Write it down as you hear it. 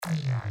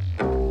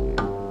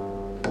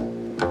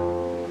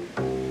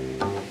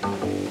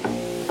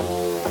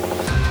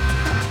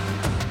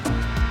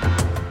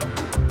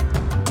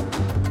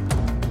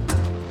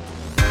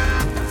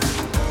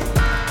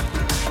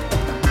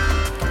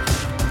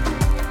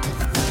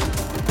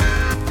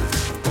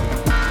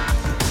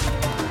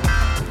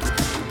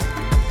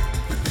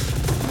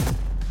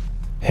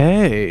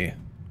Hey,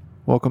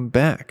 welcome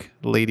back,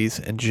 ladies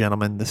and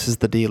gentlemen. This is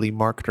the Daily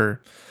Marketer.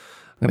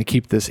 I'm going to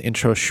keep this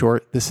intro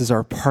short. This is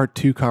our part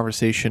 2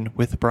 conversation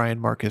with Brian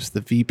Marcus,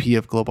 the VP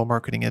of Global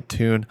Marketing at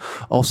Tune,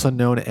 also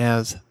known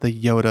as the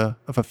Yoda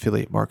of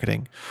affiliate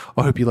marketing.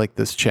 I hope you like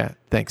this chat.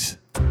 Thanks.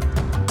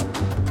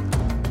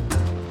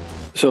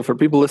 So for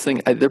people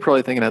listening, they're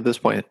probably thinking at this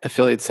point,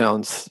 affiliate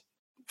sounds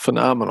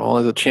phenomenal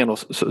as a channel.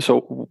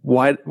 So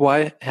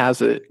why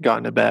has it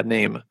gotten a bad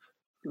name?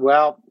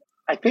 Well,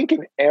 I think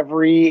in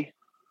every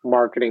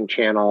marketing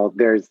channel,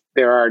 there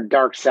are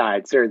dark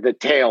sides. There are the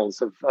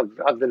tails of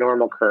the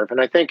normal curve.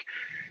 And I think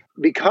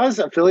because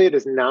affiliate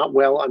is not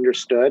well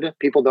understood,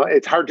 people don't,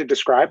 it's hard to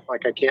describe.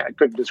 Like I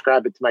couldn't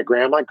describe it to my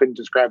grandma. I couldn't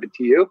describe it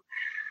to you.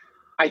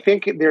 I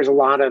think there's a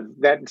lot of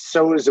that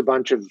sows a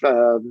bunch of,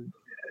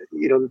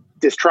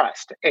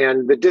 distrust.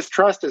 And the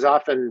distrust is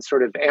often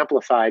sort of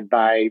amplified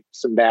by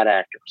some bad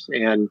actors.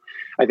 And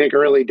I think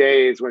early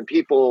days when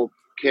people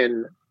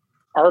can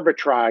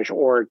arbitrage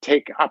or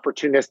take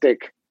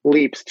opportunistic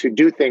leaps to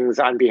do things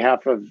on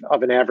behalf of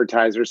an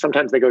advertiser.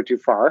 Sometimes they go too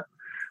far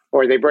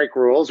or they break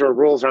rules or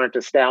rules aren't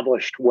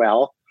established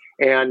well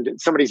and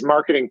somebody's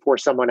marketing for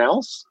someone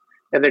else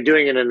and they're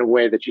doing it in a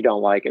way that you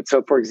don't like it.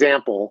 So for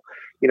example,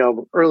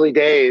 early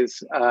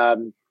days,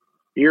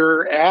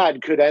 your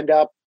ad could end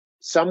up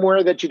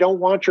somewhere that you don't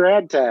want your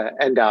ad to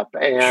end up.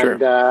 And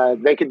Sure.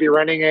 They could be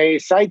running a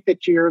site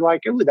that you're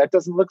like, ooh, that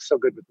doesn't look so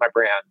good with my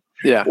brand.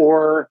 Yeah.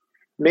 Or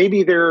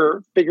maybe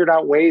they're figured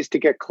out ways to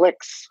get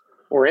clicks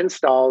or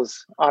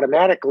installs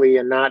automatically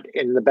and not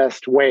in the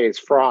best ways,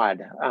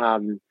 fraud.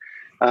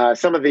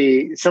 Some of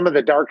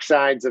the dark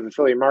sides of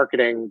affiliate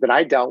marketing that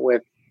I dealt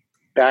with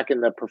back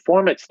in the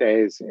performance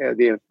days,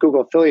 the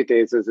Google affiliate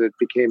days, as it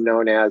became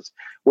known as,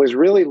 was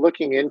really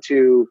looking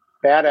into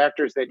bad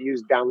actors that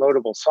use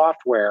downloadable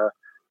software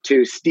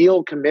to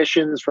steal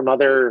commissions from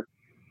other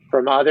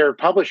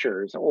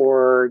publishers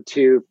or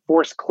to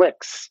force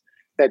clicks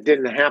that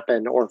didn't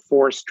happen or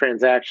forced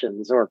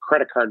transactions or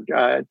credit card,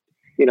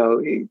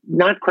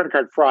 not credit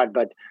card fraud,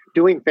 but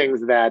doing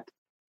things that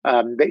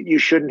you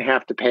shouldn't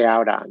have to pay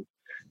out on.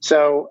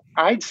 So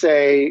I'd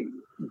say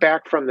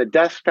back from the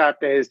desktop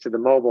days to the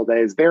mobile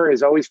days, there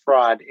is always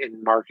fraud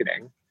in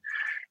marketing.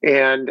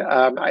 And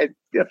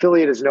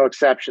affiliate is no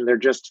exception.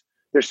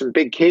 There's some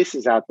big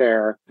cases out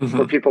there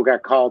where people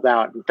got called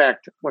out. In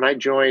fact, when I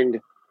joined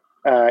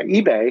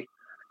eBay,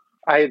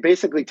 I had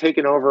basically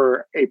taken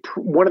over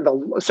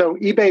so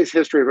eBay's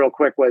history real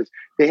quick was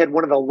they had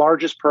one of the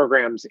largest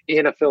programs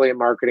in affiliate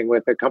marketing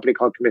with a company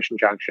called Commission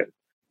Junction.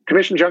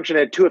 Commission Junction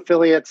had 2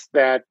 affiliates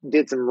that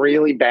did some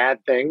really bad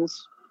things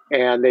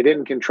and they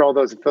didn't control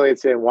those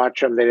affiliates. They didn't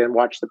watch them. They didn't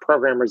watch the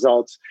program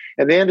results.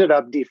 And they ended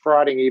up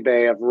defrauding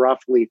eBay of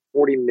roughly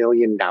 $40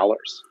 million.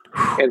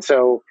 And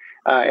so,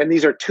 and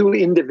these are 2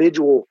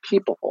 individual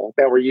people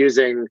that were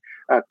using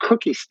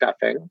cookie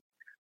stuffing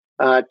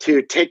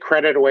to take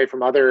credit away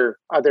from other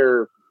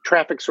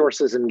traffic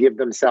sources and give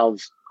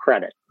themselves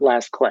credit,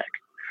 last click.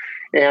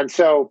 And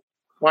so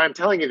why I'm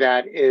telling you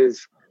that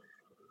is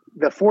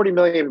the $40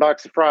 million of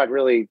fraud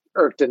really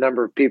irked a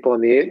number of people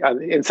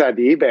inside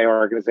the eBay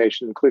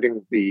organization,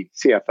 including the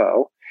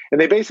CFO. And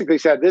they basically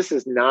said, this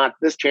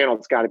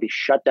channel's got to be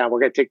shut down. We're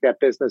going to take that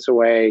business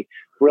away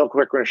real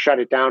quick. We're going to shut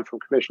it down from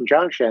Commission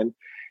Junction.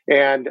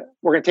 And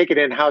we're going to take it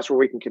in-house where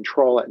we can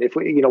control it. If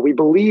we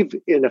believe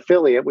in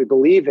affiliate, we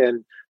believe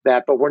in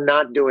that, but we're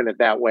not doing it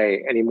that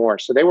way anymore.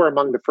 So they were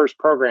among the first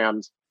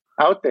programs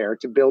out there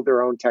to build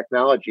their own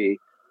technology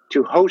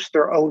to host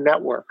their own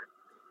network,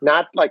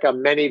 not like a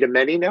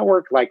many-to-many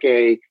network, like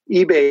a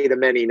eBay to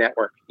many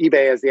network.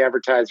 eBay as the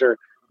advertiser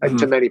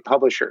to many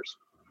publishers.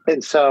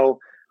 And so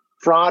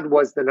fraud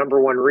was the number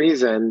one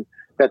reason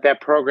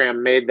that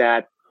program made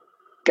that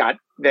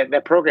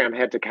program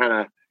had to kind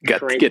of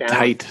get down.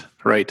 Tight,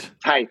 right?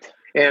 Tight,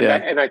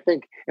 and I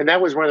think, and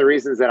that was one of the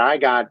reasons that I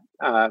got.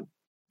 One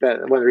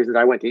of the reasons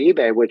I went to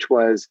eBay, which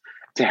was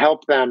to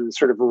help them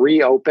sort of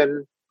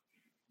reopen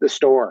the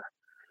store,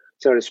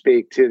 so to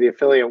speak, to the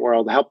affiliate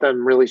world. Help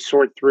them really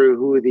sort through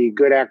who the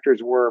good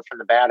actors were from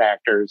the bad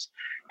actors.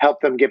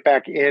 Help them get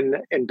back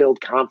in and build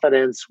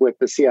confidence with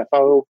the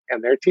CFO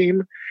and their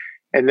team,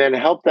 and then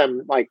help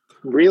them like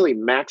really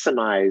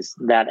maximize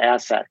that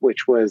asset,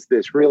 which was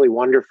this really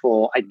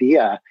wonderful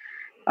idea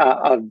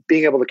of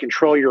being able to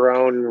control your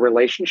own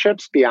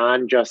relationships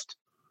beyond just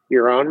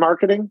your own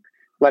marketing,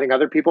 letting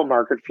other people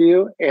market for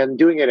you and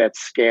doing it at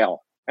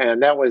scale.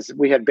 And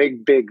we had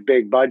big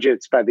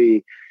budgets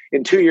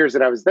in 2 years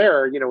that I was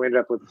there, we ended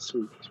up with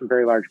some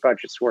very large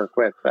budgets to work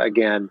with,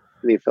 again,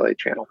 in the affiliate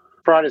channel.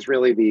 Fraud is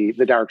really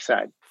the dark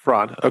side.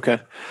 Fraud. Okay.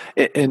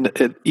 And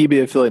at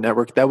eBay Affiliate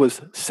Network, that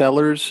was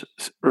sellers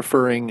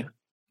referring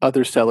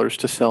other sellers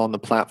to sell on the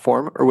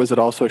platform, or was it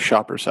also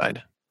shopper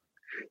side?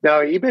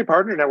 Now, eBay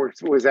Partner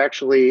Networks was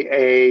actually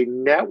a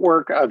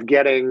network of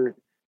getting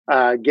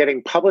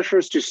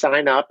publishers to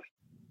sign up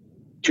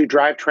to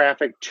drive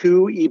traffic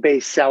to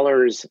eBay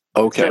sellers.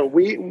 Okay. So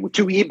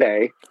to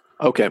eBay.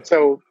 Okay.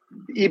 So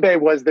eBay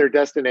was their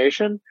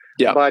destination.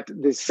 Yeah. But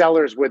the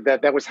sellers would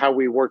that was how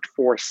we worked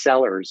for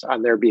sellers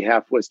on their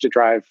behalf, was to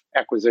drive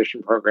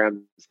acquisition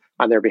programs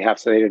on their behalf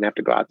so they didn't have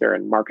to go out there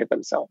and market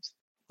themselves.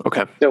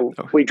 Okay. So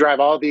we drive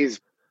all these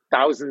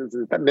thousands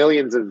and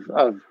millions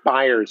of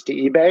buyers to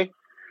eBay.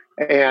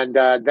 And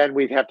then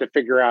we'd have to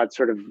figure out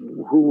sort of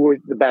who were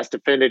the best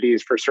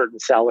affinities for certain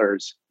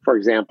sellers. For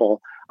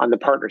example, on the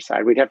partner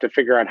side, we'd have to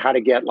figure out how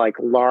to get like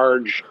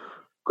large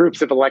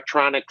groups of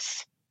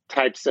electronics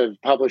types of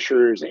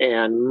publishers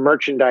and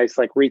merchandise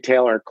like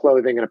retail or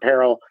clothing and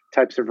apparel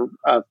types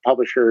of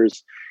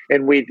publishers.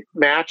 And we'd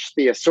match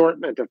the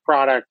assortment of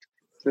product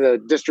to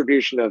the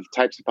distribution of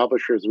types of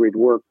publishers we'd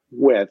work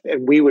with.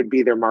 And we would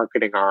be their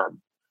marketing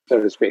arm, so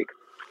to speak.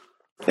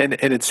 And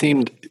it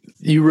seemed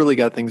you really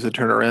got things to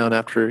turn around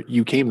after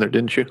you came there,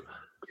 didn't you?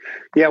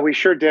 Yeah, we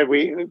sure did.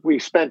 We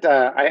spent.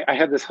 I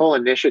had this whole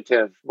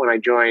initiative when I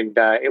joined.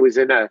 It was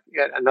in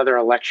another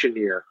election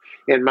year,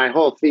 and my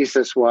whole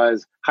thesis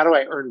was, how do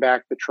I earn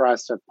back the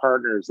trust of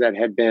partners that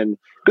had been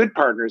good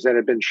partners that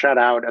had been shut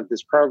out of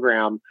this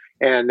program,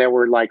 and that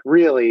were like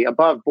really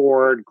above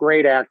board,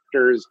 great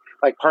actors,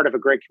 like part of a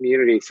great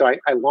community. So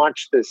I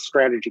launched this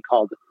strategy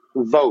called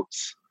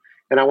Votes.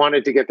 And I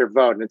wanted to get their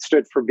vote. And it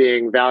stood for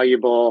being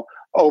valuable,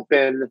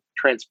 open,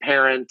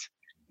 transparent,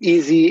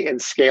 easy,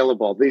 and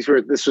scalable.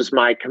 This was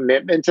my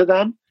commitment to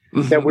them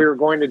that we were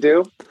going to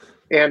do.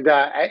 And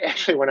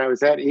actually, when I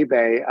was at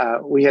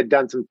eBay, we had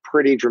done some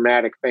pretty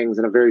dramatic things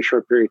in a very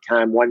short period of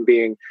time. One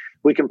being,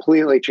 we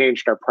completely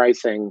changed our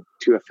pricing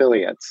to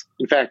affiliates.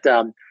 In fact,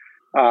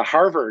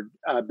 Harvard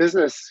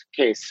business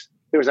case,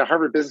 there was a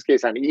Harvard business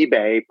case on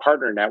eBay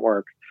Partner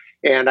Network.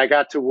 And I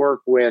got to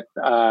work with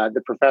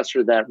the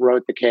professor that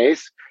wrote the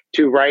case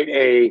to write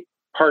a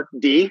Part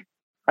D.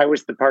 I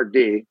was the Part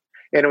D.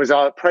 And it was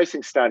a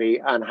pricing study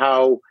on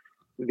how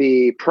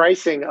the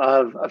pricing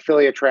of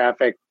affiliate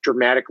traffic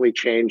dramatically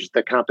changed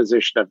the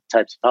composition of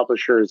types of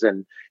publishers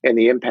and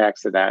the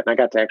impacts of that. And I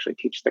got to actually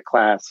teach the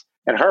class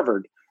at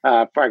Harvard.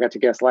 I got to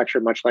guest lecture,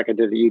 much like I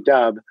did at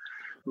UW.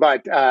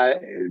 But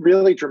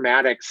really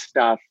dramatic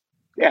stuff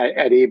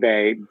at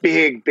eBay.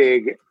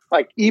 Big.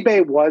 Like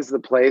eBay was the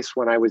place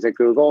when I was at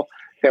Google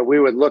that we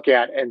would look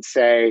at and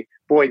say,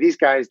 boy, these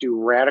guys do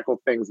radical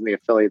things in the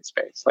affiliate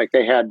space. Like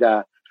they had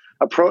a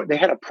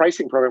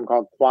pricing program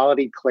called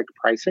Quality Click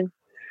Pricing,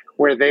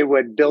 where they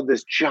would build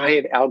this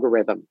giant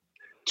algorithm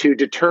to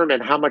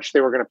determine how much they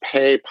were going to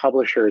pay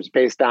publishers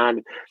based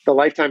on the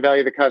lifetime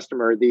value of the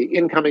customer, the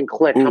incoming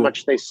click, how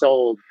much they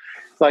sold,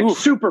 like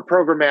super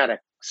programmatic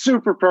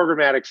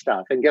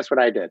stuff. And guess what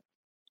I did?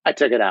 I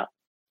took it out.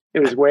 It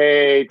was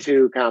way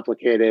too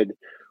complicated,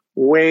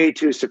 way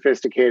too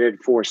sophisticated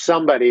for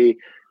somebody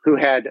who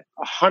had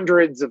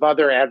hundreds of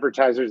other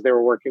advertisers they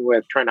were working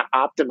with trying to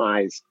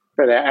optimize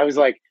for that. I was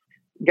like,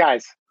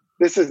 guys,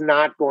 this is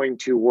not going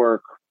to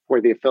work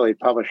for the affiliate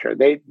publisher.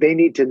 They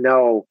need to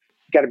know,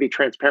 got to be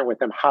transparent with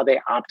them how they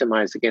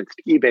optimize against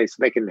eBay so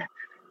they can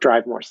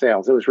drive more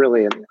sales. It was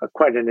really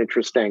quite an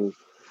interesting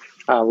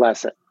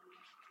lesson.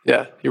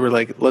 Yeah, you were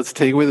like, let's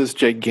take away this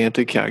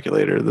gigantic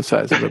calculator the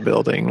size of a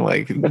building.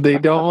 Like they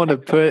don't want to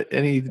put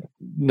any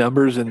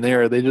numbers in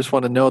there. They just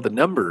want to know the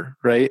number,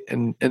 right?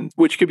 And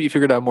which could be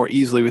figured out more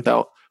easily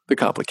without the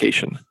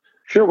complication.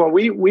 Sure. Well,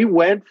 we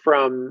went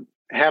from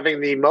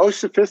having the most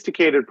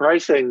sophisticated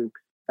pricing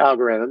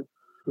algorithm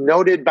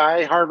noted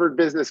by Harvard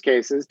business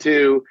cases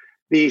to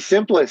the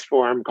simplest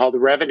form called the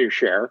revenue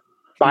share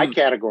by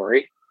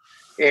category.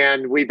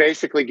 And we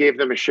basically gave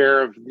them a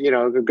share of,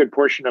 a good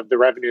portion of the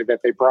revenue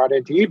that they brought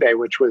into eBay,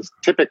 which was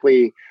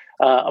typically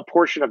a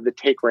portion of the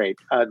take rate,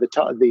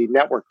 the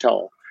network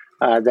toll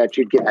that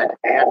you'd get.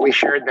 And we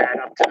shared that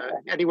up to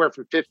anywhere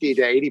from 50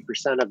 to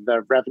 80% of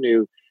the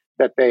revenue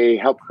that they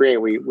helped create.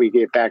 We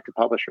gave back to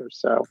publishers.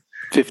 So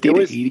 50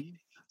 to 80?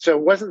 So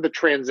it wasn't the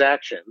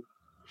transaction.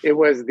 It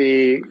was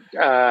the,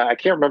 I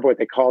can't remember what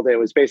they called it. It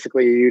was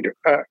basically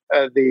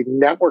the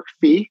network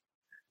fee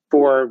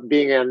for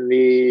being in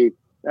the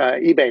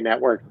eBay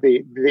network,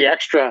 the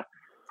extra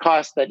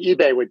cost that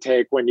eBay would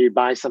take when you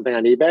buy something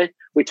on eBay.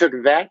 We took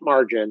that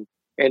margin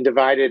and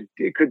divided,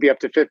 it could be up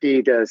to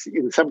 50 to,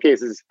 in some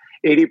cases,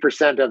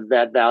 80% of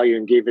that value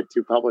and gave it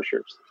to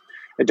publishers,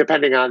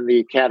 depending on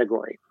the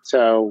category.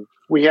 So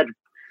we had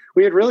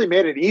really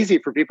made it easy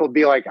for people to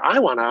be like, I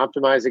want to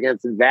optimize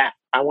against that.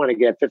 I want to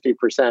get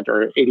 50%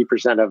 or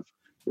 80% of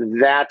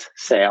that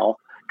sale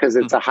because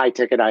it's a high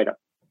ticket item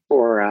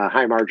or a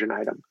high margin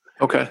item.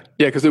 Okay.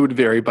 Yeah, because it would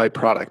vary by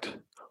product.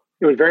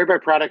 It would vary by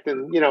product.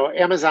 And,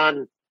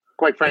 Amazon,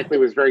 quite frankly,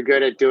 was very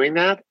good at doing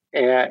that.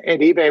 At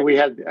eBay, we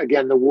had,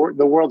 again, the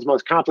world's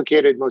most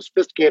complicated, most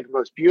sophisticated,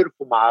 most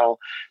beautiful model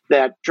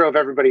that drove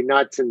everybody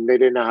nuts and they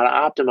didn't know how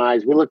to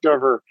optimize. We looked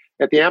over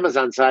at the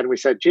Amazon side and we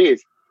said,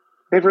 geez,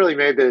 they've really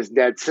made this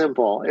dead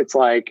simple. It's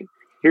like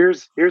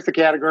Here's the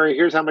category.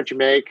 Here's how much you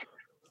make.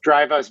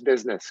 Drive us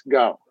business.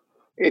 Go.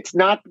 It's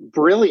not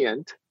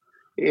brilliant.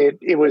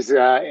 It was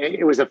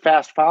a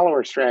fast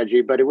follower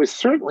strategy, but it was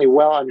certainly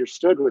well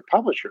understood with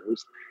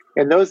publishers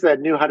and those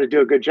that knew how to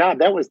do a good job.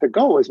 That was the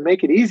goal: was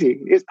make it easy.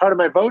 It's part of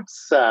my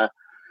votes.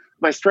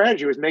 My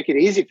strategy was make it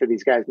easy for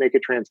these guys, make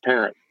it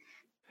transparent.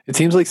 It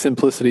seems like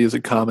simplicity is a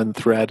common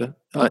thread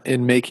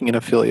in making an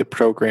affiliate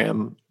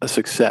program a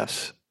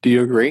success. Do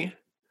you agree?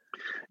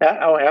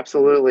 Oh,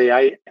 absolutely.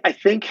 I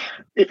think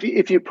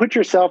if you put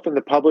yourself in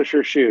the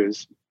publisher's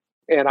shoes,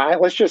 and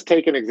let's just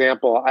take an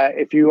example.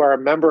 If you are a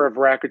member of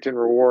Rakuten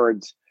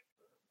Rewards,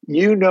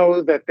 you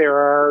know that there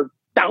are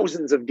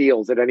thousands of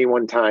deals at any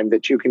one time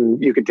that you can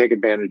take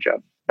advantage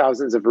of.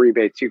 Thousands of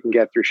rebates you can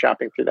get through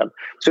shopping through them.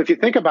 So if you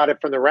think about it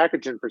from the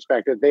Rakuten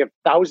perspective, they have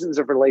thousands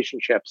of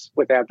relationships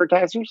with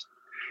advertisers,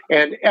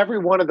 and every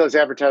one of those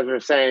advertisers are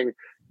saying,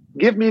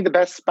 "Give me the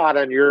best spot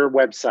on your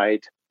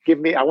website.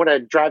 I want to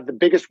drive the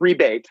biggest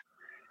rebate."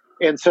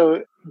 And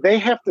so they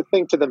have to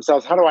think to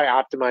themselves, how do I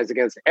optimize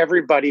against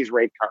everybody's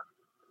rate card?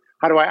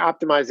 How do I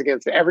optimize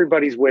against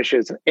everybody's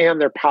wishes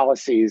and their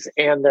policies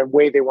and the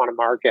way they want to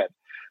market?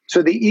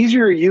 So the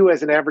easier you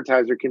as an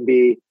advertiser can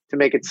be to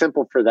make it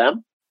simple for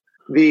them,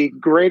 the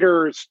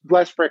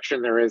less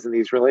friction there is in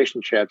these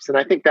relationships. And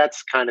I think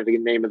that's kind of the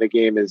name of the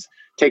game, is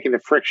taking the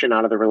friction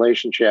out of the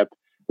relationship,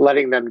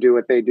 letting them do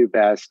what they do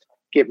best,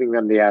 giving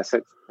them the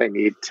assets they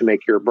need to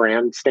make your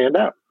brand stand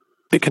out.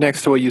 It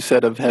connects to what you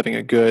said of having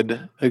a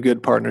good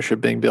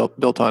partnership being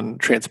built on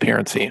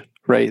transparency,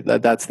 right?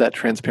 That's that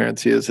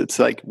transparency it's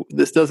like,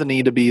 this doesn't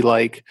need to be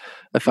like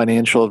a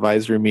financial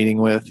advisory meeting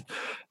with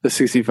the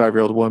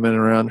 65-year-old woman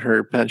around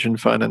her pension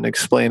fund and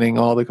explaining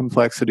all the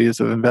complexities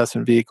of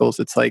investment vehicles.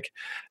 It's like,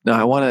 no,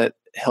 I want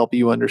to help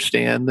you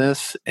understand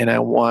this, and I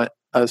want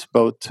us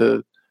both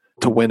to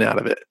win out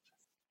of it.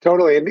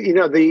 Totally. And,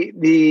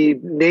 the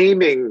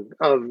naming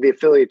of the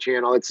affiliate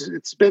channel,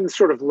 it's been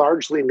sort of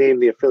largely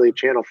named the affiliate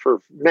channel for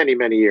many,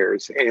 many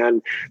years.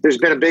 And there's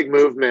been a big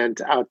movement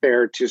out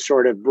there to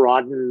sort of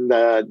broaden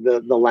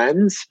the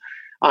lens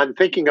on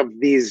thinking of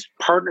these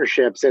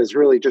partnerships as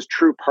really just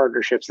true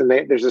partnerships. And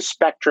there's a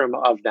spectrum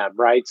of them,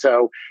 right?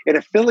 So an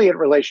affiliate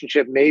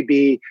relationship may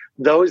be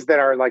those that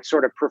are like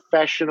sort of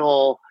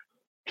professional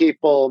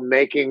people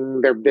making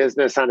their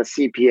business on a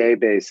CPA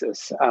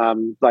basis,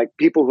 like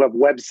people who have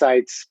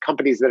websites,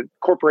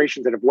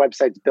 corporations that have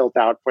websites built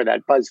out for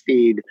that,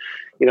 BuzzFeed,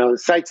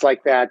 sites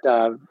like that,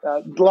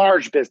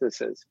 large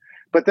businesses.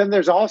 But then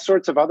there's all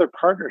sorts of other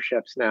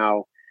partnerships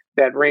now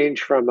that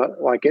range from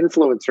like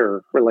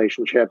influencer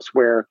relationships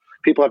where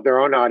people have their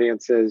own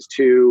audiences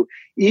to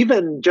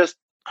even just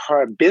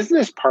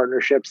business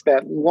partnerships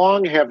that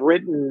long have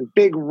written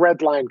big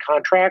red line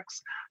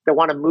contracts that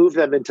want to move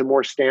them into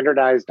more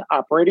standardized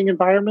operating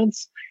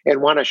environments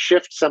and want to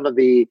shift some of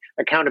the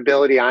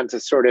accountability onto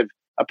sort of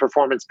a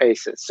performance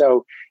basis.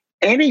 So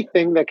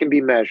anything that can be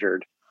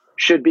measured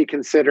should be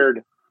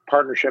considered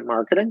partnership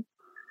marketing.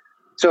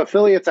 So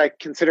affiliates,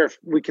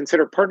 we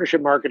consider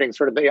partnership marketing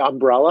sort of the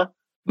umbrella.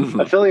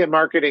 Mm-hmm. Affiliate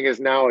marketing is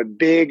now a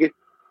big,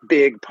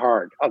 big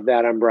part of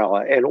that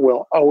umbrella and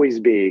will always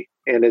be,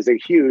 and is a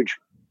huge,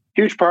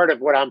 huge part of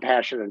what I'm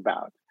passionate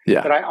about.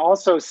 Yeah. But I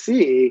also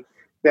see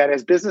that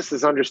as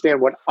businesses understand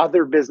what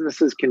other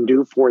businesses can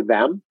do for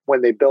them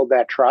when they build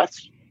that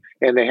trust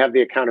and they have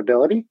the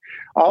accountability,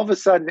 all of a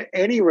sudden,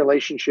 any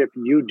relationship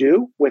you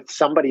do with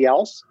somebody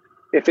else,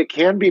 if it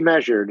can be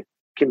measured,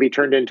 can be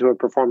turned into a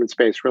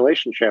performance-based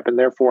relationship. And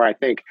therefore, I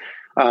think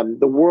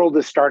the world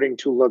is starting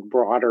to look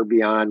broader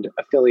beyond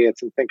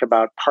affiliates and think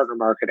about partner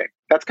marketing.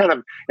 That's kind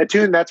of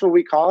Attune. That's what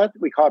we call it.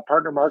 We call it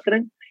partner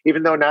marketing,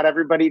 even though not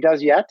everybody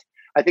does yet.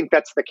 I think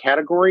that's the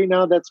category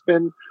now that's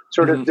been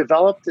sort of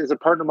developed as a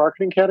partner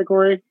marketing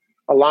category.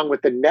 Along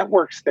with the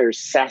networks, there's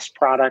SaaS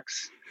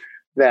products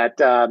that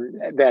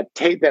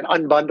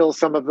unbundle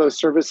some of those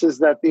services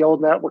that the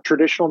old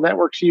traditional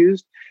networks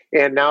used,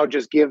 and now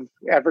just give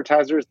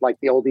advertisers like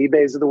the old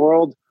eBays of the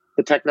world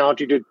the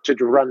technology to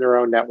run their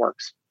own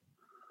networks.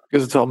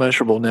 Because it's all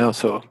measurable now,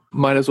 so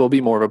might as well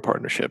be more of a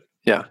partnership.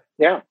 Yeah.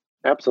 Yeah,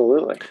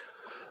 absolutely.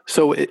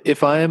 So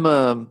if I'm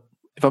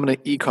an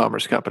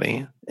e-commerce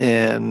company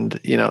and,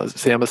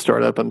 say I'm a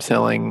startup, I'm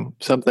selling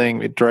something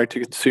direct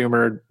to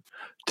consumer,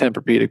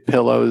 Tempur-Pedic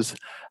pillows,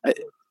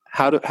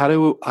 how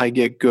do I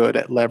get good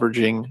at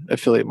leveraging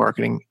affiliate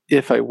marketing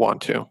if I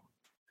want to?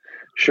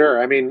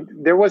 Sure. I mean,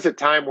 there was a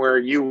time where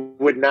you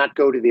would not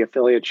go to the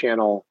affiliate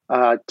channel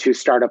to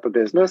start up a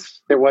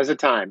business. There was a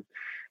time,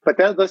 but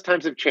those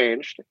times have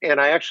changed. And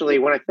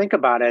when I think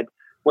about it,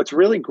 what's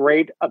really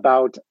great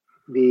about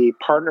the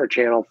partner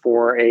channel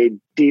for a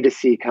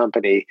D2C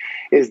company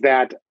is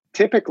that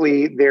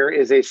typically there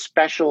is a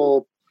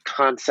special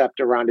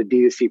concept around a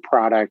D2C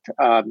product,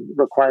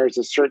 requires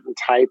a certain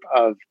type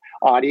of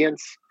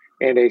audience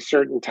and a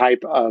certain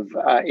type of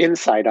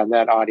insight on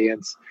that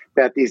audience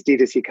that these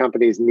D2C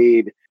companies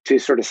need to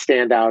sort of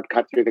stand out,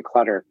 cut through the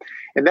clutter.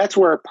 And that's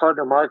where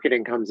partner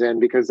marketing comes in,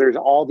 because there's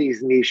all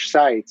these niche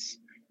sites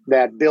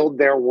that build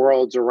their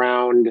worlds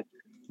around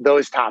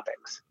those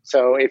topics.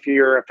 So if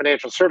you're a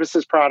financial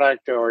services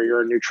product or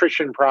you're a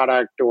nutrition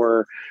product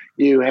or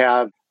you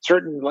have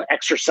certain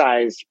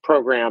exercise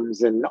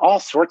programs and all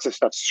sorts of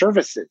stuff,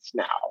 services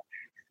now,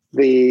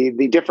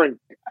 the different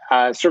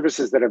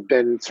services that have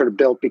been sort of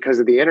built because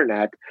of the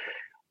internet,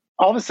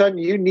 all of a sudden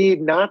you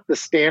need not the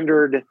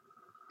standard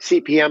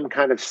CPM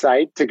kind of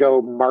site to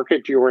go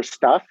market your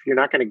stuff. You're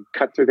not going to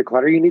cut through the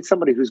clutter. You need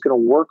somebody who's going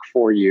to work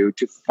for you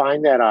to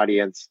find that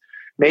audience,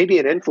 maybe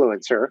an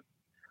influencer,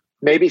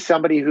 maybe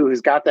somebody who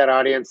has got that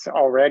audience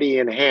already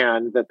in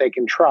hand that they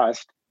can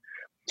trust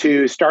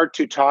to start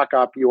to talk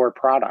up your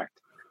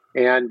product.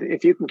 And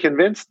if you can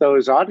convince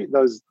those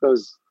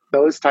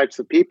types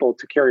of people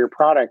to carry your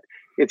product,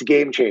 it's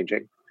game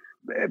changing.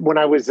 When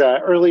I was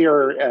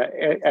earlier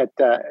at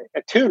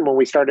Tune, when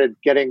we started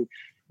getting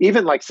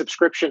even like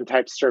subscription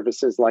type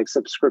services like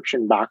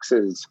subscription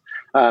boxes,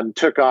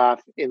 took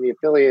off in the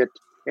affiliate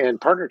and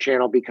partner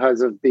channel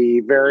because of the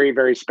very,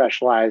 very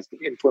specialized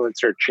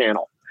influencer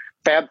channel.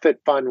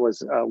 FabFitFun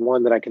was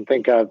one that I can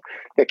think of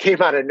that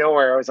came out of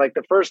nowhere. It was like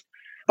the first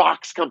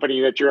box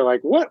company that you're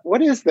like,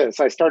 what is this?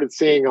 I started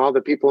seeing all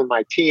the people in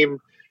my team,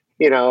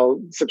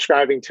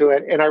 subscribing to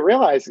it. And I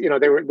realized,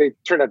 they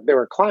turned out they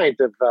were a client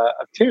of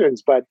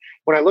Tunes. But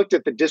when I looked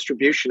at the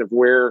distribution of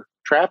where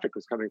traffic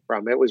was coming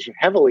from, it was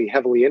heavily,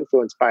 heavily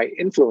influenced by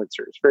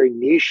influencers, very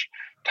niche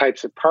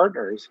types of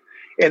partners.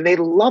 And they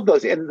love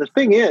those. And the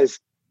thing is,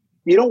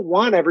 you don't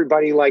want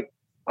everybody like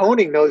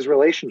owning those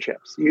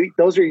relationships.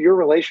 Those are your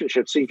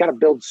relationships. So you got to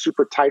build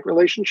super tight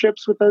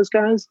relationships with those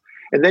guys.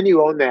 And then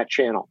you own that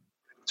channel.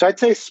 So I'd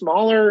say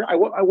smaller, I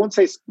won't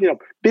say,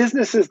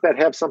 businesses that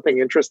have something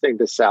interesting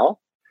to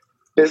sell,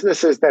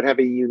 businesses that have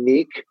a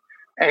unique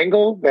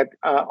angle that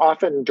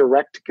often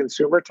direct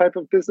consumer type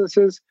of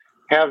businesses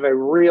have a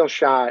real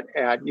shot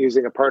at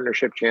using a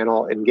partnership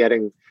channel and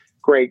getting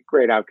great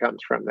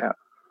outcomes from that.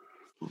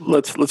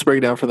 Let's break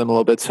it down for them a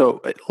little bit.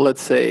 So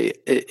let's say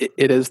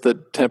it is the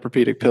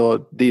Tempur-Pedic pillow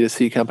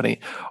D2C company.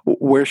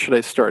 Where should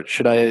I start?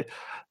 Should I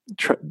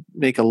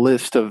make a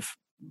list of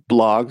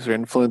blogs or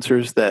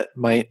influencers that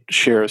might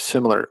share a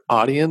similar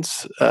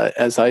audience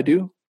as I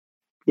do?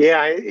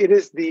 Yeah, it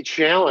is the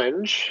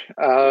challenge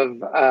of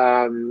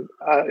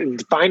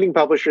finding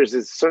publishers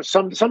is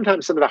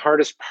sometimes some of the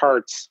hardest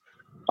parts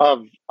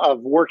of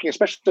working,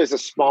 especially as a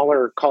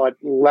smaller, call it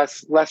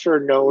lesser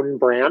known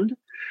brand.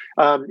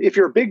 If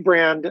you're a big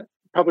brand,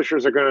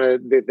 publishers are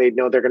they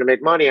know they're going to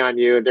make money on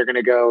you.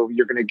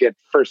 You're going to get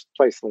first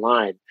place in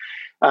line.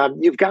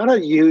 You've got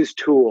to use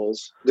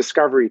tools,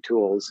 discovery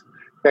tools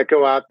that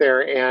go out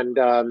there, and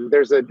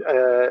there's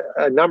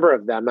a number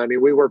of them. I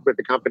mean, we work with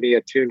a company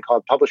at Tune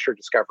called Publisher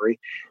Discovery.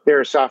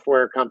 They're a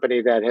software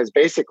company that has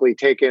basically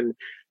taken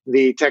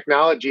the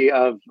technology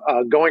of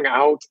going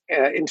out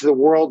into the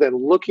world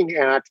and looking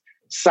at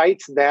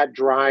sites that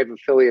drive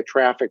affiliate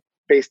traffic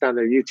based on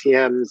their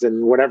UTMs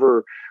and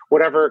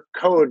whatever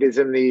code is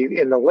in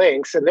the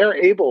links, and they're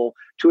able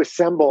to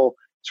assemble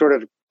sort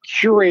of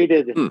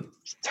curated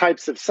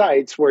types of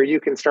sites where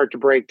you can start to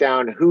break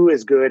down who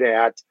is good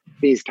at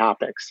these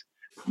topics.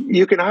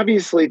 You can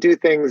obviously do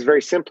things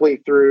very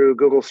simply through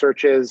Google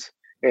searches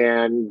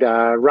and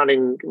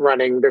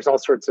running. There's all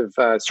sorts of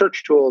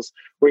search tools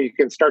where you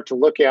can start to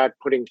look at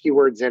putting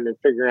keywords in and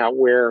figuring out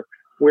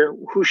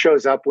who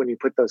shows up when you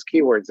put those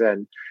keywords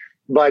in.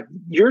 But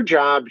your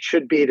job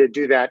should be to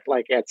do that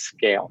like at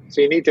scale.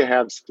 So you need to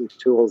have some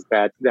tools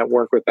that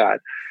work with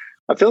that.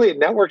 Affiliate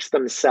networks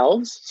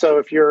themselves. So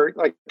if you're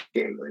like,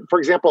 for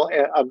example,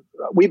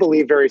 we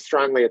believe very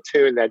strongly at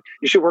Tune that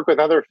you should work with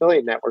other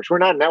affiliate networks. We're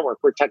not a network,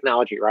 we're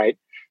technology, right?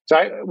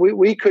 So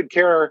we could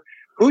care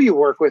who you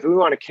work with. We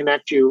want to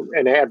connect you,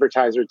 an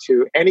advertiser,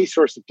 to any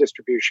source of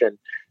distribution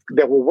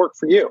that will work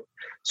for you.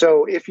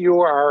 So if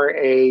you are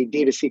a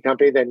D2C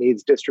company that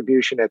needs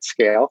distribution at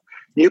scale,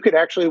 you could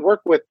actually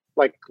work with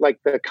like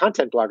the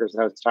content bloggers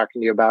that I was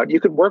talking to you about.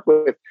 You could work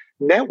with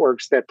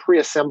networks that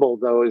pre-assemble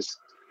those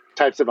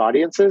types of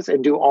audiences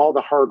and do all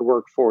the hard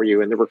work for you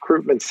in the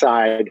recruitment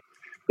side.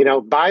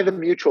 Buy the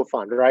mutual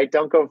fund, right?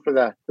 Don't go for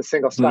the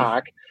single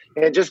stock,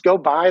 and just go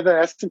buy the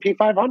S&P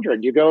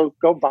 500. You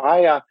go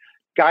buy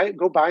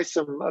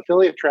some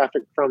affiliate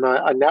traffic from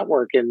a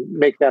network and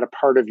make that a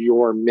part of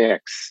your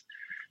mix.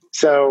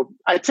 So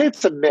I'd say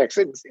it's a mix.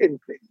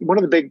 One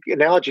of the big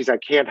analogies I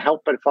can't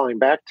help but falling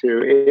back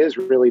to is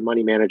really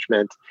money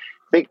management.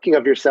 Thinking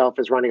of yourself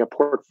as running a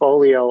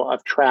portfolio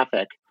of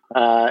traffic.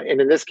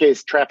 And in this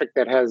case, traffic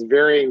that has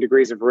varying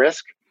degrees of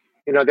risk.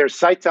 There's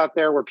sites out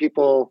there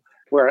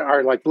where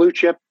are like blue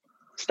chip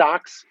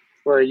stocks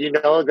where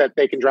that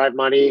they can drive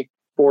money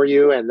for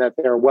you and that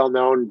they're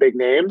well-known big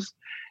names.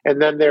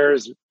 And then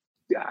there's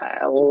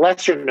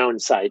lesser known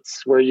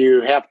sites where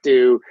you have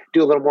to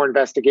do a little more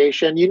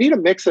investigation. You need a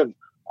mix of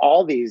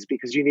all these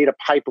because you need a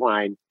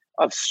pipeline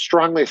of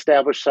strongly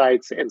established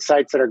sites and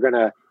sites that are going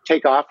to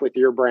take off with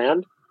your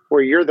brand,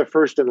 where you're the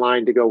first in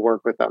line to go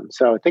work with them.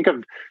 So think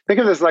of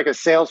this like a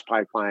sales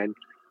pipeline.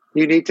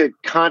 You need to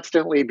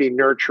constantly be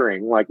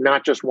nurturing, like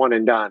not just one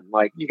and done.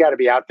 Like you got to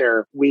be out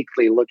there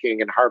weekly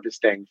looking and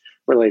harvesting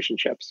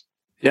relationships.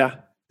 Yeah.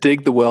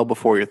 Dig the well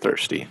before you're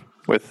thirsty.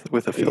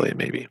 with affiliate,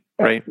 maybe,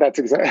 right? That's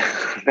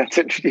exactly. That's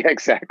interesting.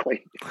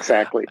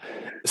 Exactly.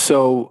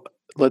 So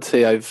let's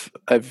say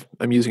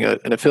I'm using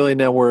an affiliate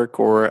network,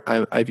 or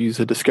I've used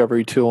a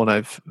discovery tool,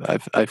 and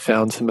I've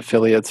found some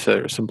affiliates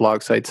or some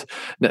blog sites.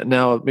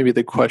 Now, maybe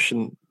the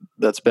question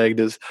that's begged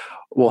is,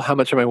 well, how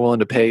much am I willing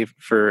to pay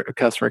for a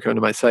customer coming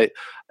to my site?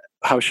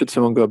 How should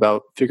someone go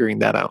about figuring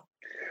that out?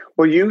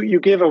 Well, you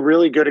give a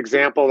really good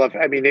example of,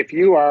 I mean, if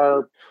you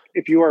are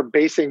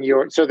basing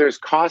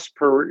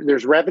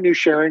there's revenue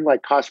sharing,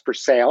 like cost per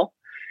sale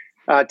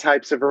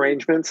types of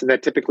arrangements, and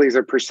that typically is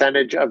a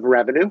percentage of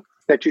revenue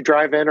that you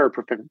drive in, or a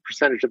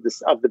percentage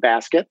of the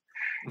basket.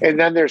 And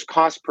then there's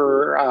cost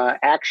per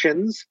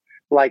actions,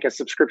 like a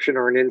subscription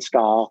or an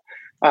install.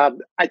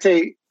 I'd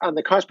say on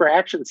the cost per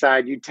action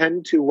side, you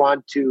tend to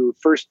want to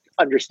first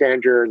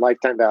understand your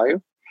lifetime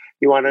value.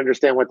 You want to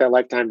understand what that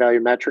lifetime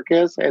value metric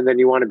is, and then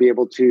you want to be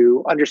able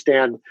to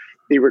understand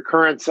the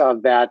recurrence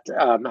of that,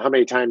 how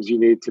many times you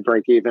need to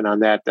break even on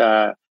that.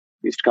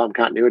 We used to call them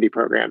continuity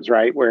programs,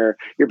 right? Where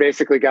you're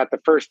basically got the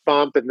first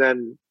bump and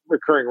then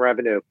recurring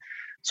revenue.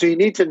 So you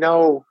need to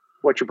know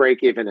what your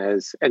break even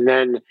is, and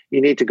then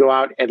you need to go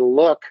out and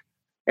look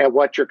at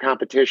what your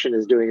competition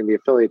is doing in the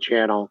affiliate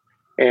channel,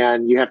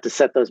 and you have to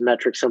set those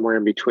metrics somewhere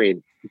in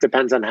between. It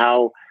depends on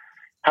how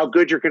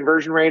good your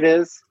conversion rate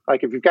is.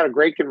 Like if you've got a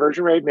great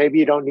conversion rate, maybe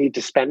you don't need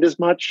to spend as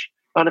much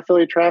on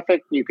affiliate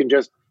traffic.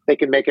 They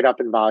can make it up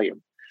in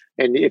volume.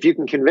 And if you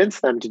can convince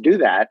them to do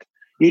that,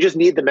 you just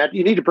need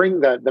you need to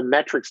bring the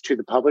metrics to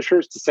the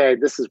publishers to say,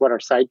 this is what our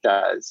site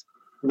does,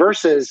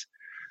 versus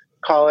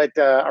call it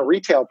a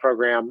retail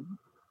program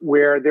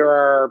where there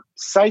are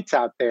sites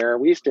out there.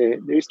 There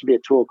used to be a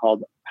tool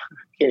called,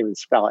 I can't even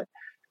spell it.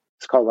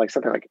 It's called like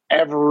something like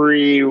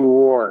Every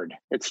Reward.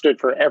 It stood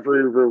for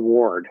Every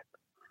Reward.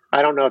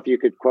 I don't know if you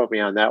could quote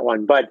me on that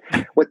one, but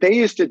what they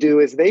used to do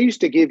is they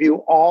used to give you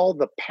all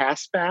the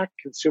passback,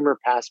 consumer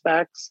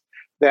passbacks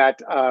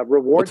that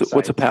reward sites.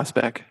 What's a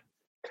passback?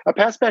 A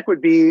passback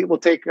would be, we'll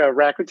take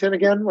Rakuten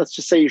again. Let's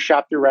just say you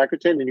shop through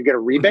Rakuten and you get a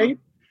rebate.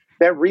 Mm-hmm.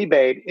 That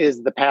rebate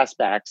is the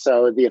passback.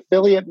 So the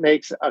affiliate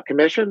makes a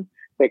commission.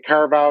 They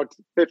carve out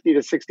 50 to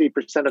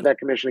 60% of that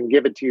commission and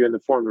give it to you in the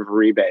form of a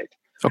rebate.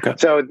 Okay.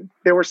 So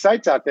there were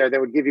sites out there that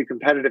would give you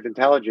competitive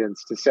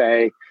intelligence to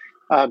say,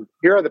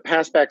 here are the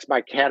passbacks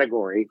by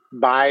category,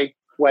 by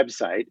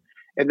website.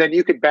 And then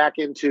you could back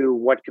into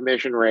what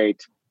commission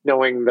rate,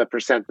 knowing the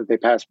percent that they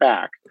pass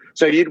back.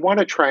 So you'd want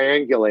to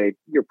triangulate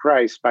your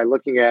price by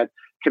looking at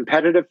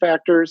competitive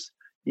factors,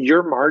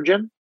 your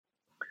margin,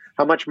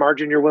 how much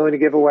margin you're willing to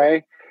give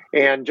away,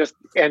 and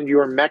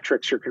your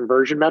metrics, your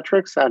conversion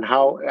metrics, on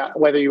how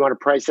whether you want to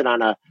price it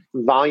on a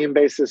volume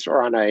basis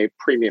or on a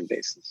premium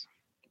basis.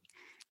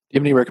 Do you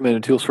have any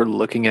recommended tools for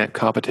looking at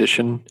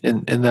competition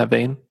in that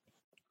vein?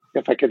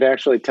 If I could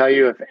actually tell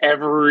you if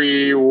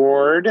Every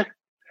Reward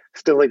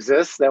still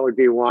exists, that would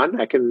be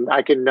one. I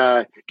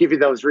can give you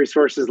those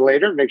resources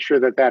later, make sure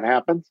that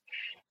happens.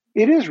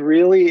 It is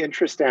really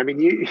interesting. I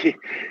mean,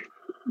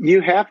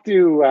 you have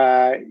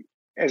to,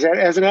 as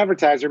an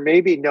advertiser,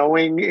 maybe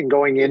knowing and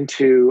going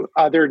into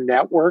other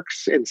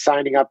networks and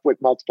signing up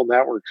with multiple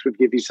networks would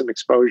give you some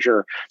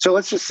exposure. So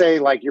let's just say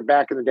like you're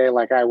back in the day,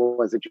 like I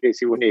was at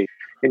JC Whitney,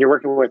 and you're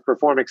working with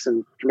Performix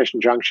and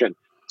Commission Junction.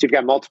 So you've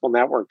got multiple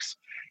networks.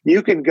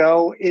 You can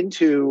go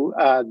into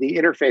the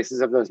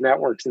interfaces of those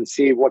networks and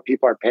see what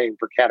people are paying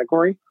per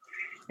category.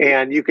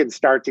 And you can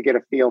start to get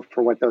a feel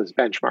for what those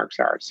benchmarks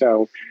are.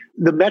 So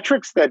the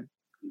metrics that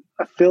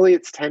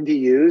affiliates tend to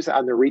use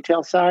on the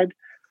retail side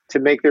to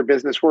make their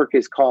business work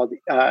is called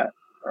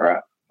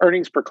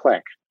earnings per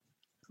click.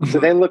 Mm-hmm. So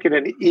they look at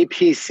an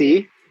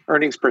EPC,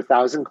 earnings per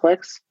 1,000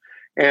 clicks,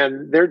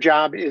 and their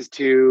job is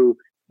to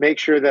make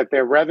sure that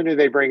their revenue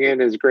they bring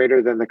in is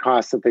greater than the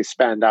cost that they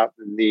spend out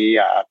in the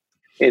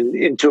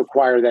to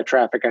acquire that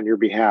traffic on your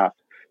behalf.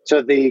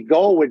 So the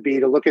goal would be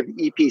to look at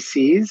the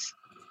EPCs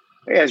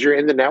as you're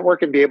in the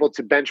network and be able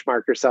to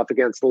benchmark yourself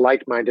against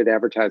like-minded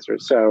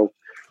advertisers. So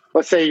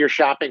let's say you're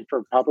shopping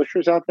for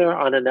publishers out there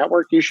on a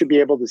network, you should be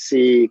able to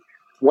see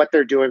what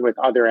they're doing with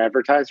other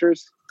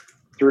advertisers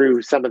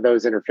through some of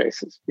those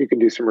interfaces. You can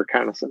do some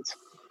reconnaissance.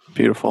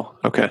 Beautiful.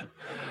 Okay.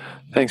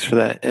 Thanks for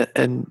that.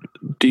 And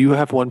do you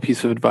have one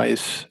piece of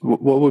advice?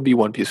 What would be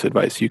one piece of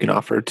advice you can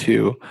offer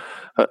to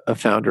a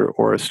founder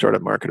or a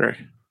startup marketer?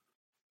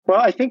 Well,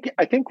 I think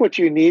what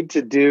you need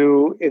to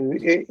do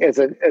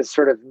as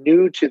sort of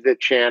new to the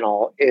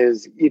channel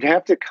is you'd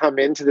have to come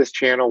into this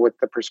channel with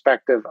the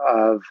perspective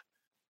of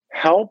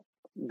help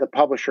the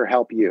publisher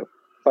help you,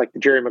 like the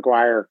Jerry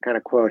Maguire kind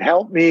of quote,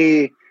 help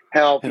me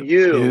help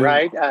you,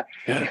 right?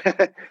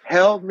 Yeah.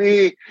 Help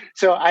me.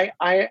 So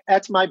I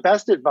that's my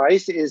best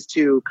advice, is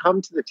to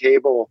come to the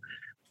table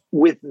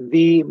with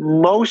the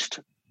most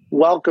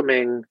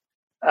welcoming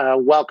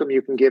welcome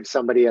you can give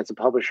somebody as a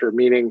publisher,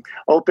 meaning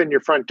open your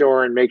front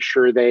door and make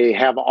sure they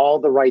have all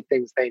the right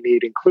things they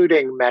need,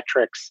 including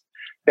metrics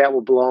that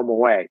will blow them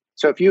away.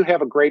 So if you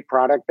have a great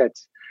product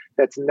that's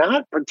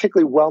not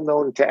particularly well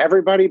known to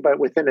everybody, but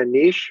within a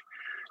niche,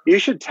 you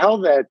should tell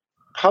that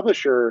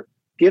publisher,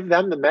 give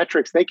them the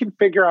metrics. They can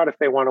figure out if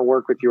they want to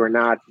work with you or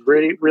not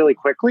really, really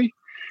quickly.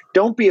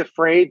 Don't be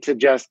afraid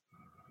to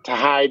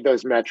hide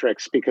those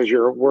metrics because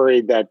you're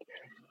worried that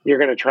you're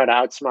going to try to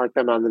outsmart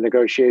them on the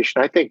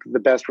negotiation. I think the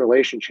best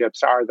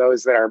relationships are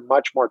those that are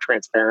much more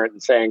transparent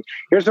and saying,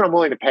 here's what I'm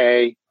willing to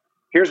pay.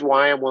 Here's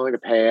why I'm willing to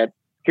pay it.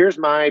 Here's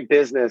my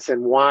business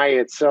and why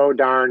it's so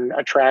darn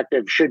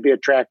attractive, should be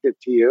attractive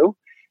to you.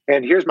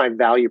 And here's my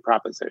value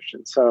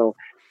proposition. So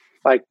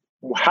like,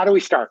 how do we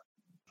start?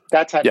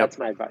 That's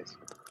my advice.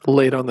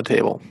 Lay it on the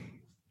table.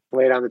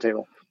 Lay it on the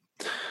table.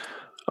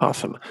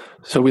 Awesome.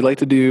 So we like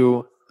to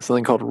do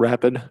something called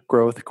rapid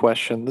growth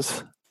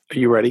questions. Are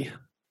you ready?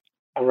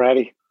 I'm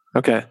ready.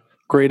 Okay.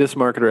 Greatest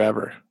marketer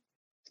ever?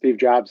 Steve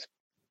Jobs.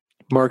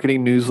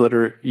 Marketing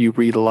newsletter you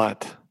read a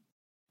lot?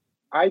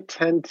 I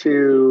tend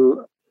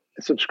to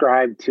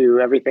subscribe to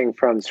everything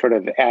from sort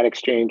of Ad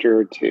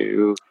Exchanger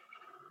to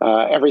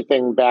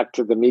everything back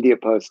to the Media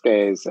Post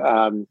days.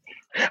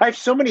 I have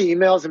so many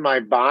emails in my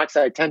box.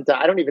 I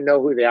don't even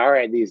know who they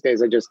are these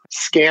days. I just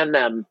scan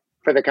them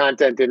for the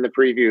content in the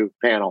preview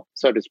panel,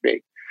 so to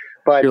speak.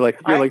 But you're like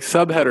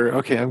subheader.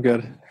 Okay, I'm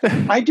good.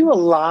 I do a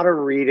lot of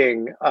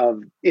reading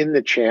in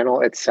the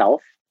channel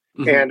itself.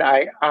 Mm-hmm. And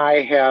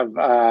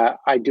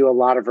I do a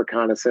lot of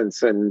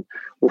reconnaissance and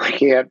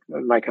looking at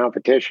my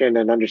competition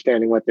and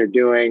understanding what they're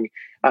doing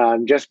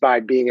just by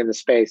being in the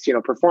space. You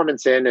know,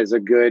 Performance In is a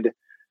good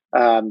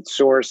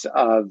source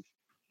of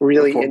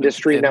really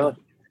industry now.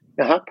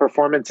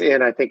 Performance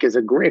In, I think, is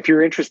a great. If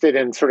you're interested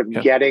in sort of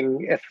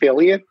getting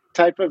affiliate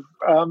type of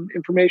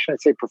information,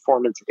 I'd say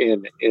Performance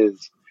In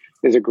is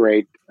a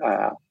great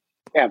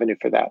avenue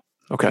for that.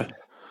 Okay.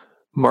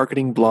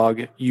 Marketing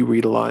blog you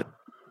read a lot?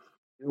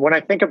 When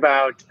I think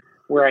about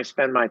where I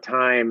spend my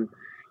time,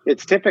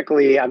 it's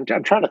typically I'm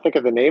trying to think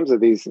of the names of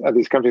these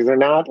companies. They're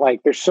not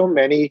like there's so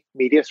many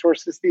media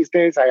sources these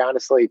days. I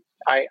honestly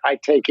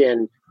take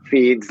in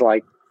feeds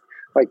like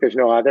there's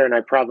no other, and I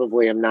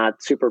probably am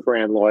not super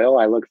brand loyal.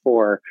 I look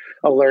for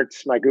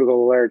alerts, my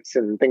Google alerts,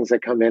 and things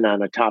that come in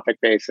on a topic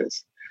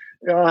basis.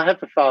 I'll have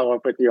to follow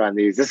up with you on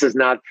these. This is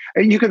not.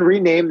 You can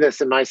rename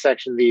this in my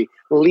section the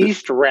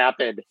least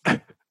rapid.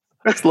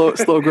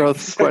 slow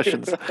growth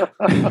questions.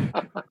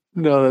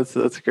 No,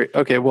 that's great.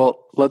 Okay,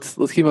 well let's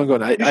keep on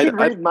going.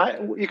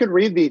 You could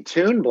read the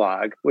Tune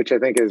blog, which I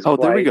think is. Oh,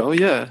 there we go.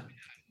 Yeah,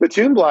 the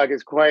Tune blog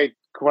is quite.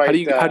 How do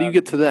you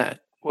get to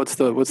that? What's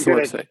the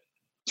website?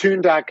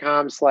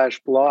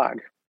 Tune.com/blog.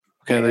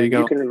 Okay, there you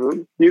go.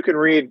 You can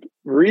read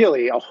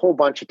really a whole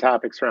bunch of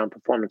topics around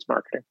performance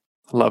marketing.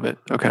 Love it.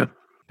 Okay.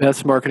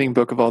 Best marketing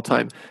book of all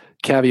time.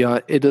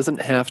 Caveat, it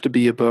doesn't have to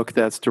be a book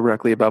that's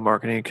directly about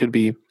marketing. It could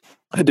be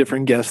a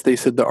different guest. They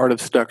said The Art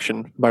of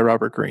Seduction by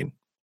Robert Greene,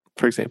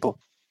 for example.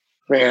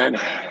 Man.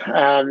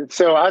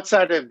 So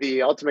outside of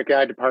The Ultimate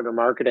Guide to Partner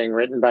Marketing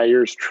written by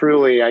yours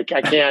truly, I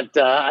can't,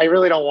 I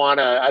really don't want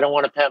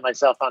to pat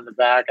myself on the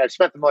back. I've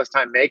spent the most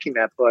time making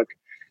that book.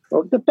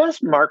 Well, the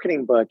best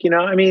marketing book,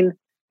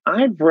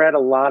 I've read a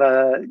lot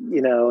of,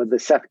 the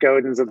Seth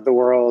Godins of the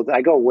world.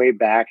 I go way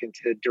back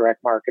into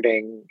direct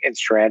marketing and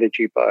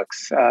strategy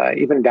books,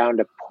 even down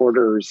to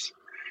Porter's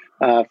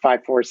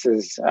Five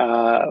Forces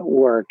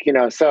work,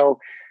 So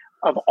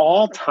of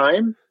all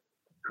time,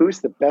 who's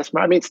the best?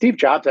 Steve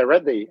Jobs, I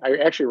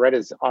actually read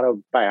his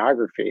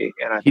autobiography.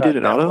 And he did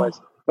an auto?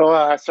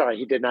 Sorry,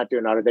 he did not do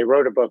an auto. They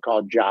wrote a book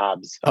called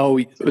Jobs. Oh,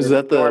 was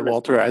that the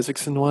Walter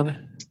Isaacson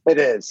one? It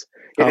is.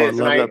 I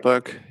love that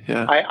book.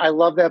 Yeah, I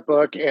love that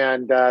book,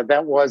 and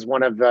that was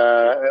one of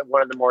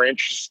the more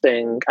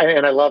interesting.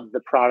 And I love the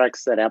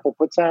products that Apple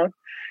puts out.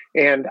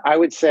 And I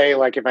would say,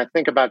 like, if I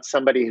think about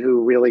somebody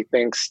who really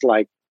thinks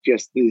like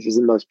just this is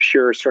the most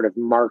pure sort of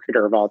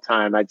marketer of all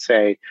time, I'd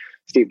say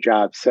Steve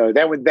Jobs. So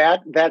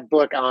that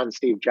book on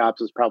Steve Jobs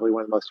was probably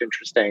one of the most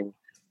interesting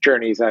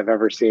journeys I've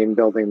ever seen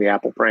building the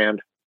Apple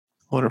brand.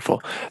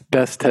 Wonderful.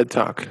 Best TED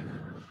Talk.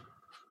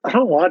 I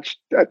don't watch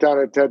a ton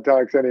of TED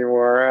Talks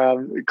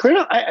anymore.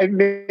 Clearly,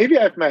 maybe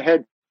I have my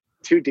head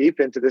too deep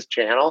into this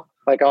channel.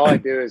 Like all I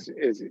do is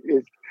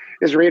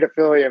read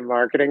affiliate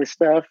marketing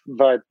stuff,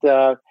 but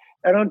I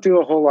don't do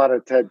a whole lot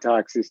of TED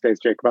Talks these days,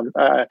 Jacob.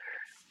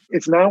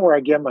 It's not where I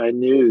get my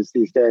news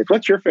these days.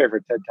 What's your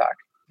favorite TED Talk?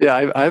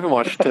 Yeah, I haven't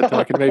watched TED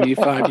Talk in maybe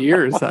 5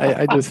 years.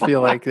 I just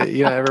feel like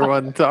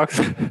everyone talks.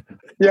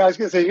 Yeah, I was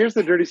going to say, here's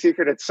the dirty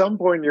secret. At some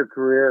point in your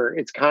career,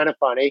 it's kind of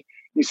funny.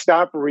 You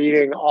stop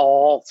reading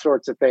all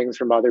sorts of things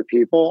from other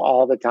people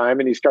all the time,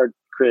 and you start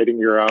creating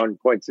your own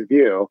points of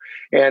view.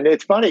 And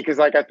it's funny because,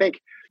 like, I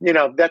think,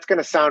 that's going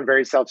to sound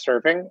very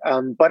self-serving,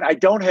 but I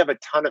don't have a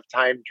ton of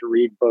time to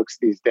read books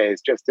these days,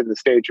 just in the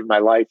stage of my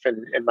life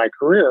and in my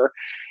career.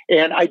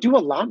 And I do a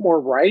lot more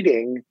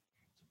writing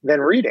than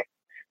reading.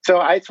 So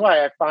that's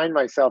why I find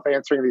myself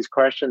answering these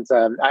questions.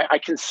 I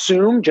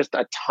consume just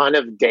a ton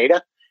of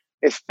data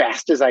as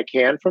fast as I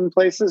can from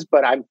places,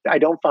 but I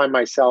don't find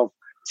myself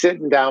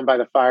sitting down by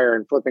the fire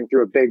and flipping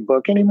through a big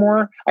book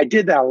anymore. I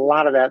did a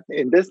lot of that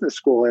in business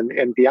school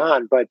and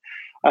beyond, but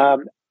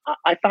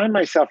I find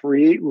myself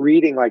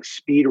reading like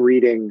speed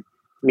reading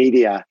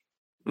media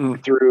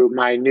through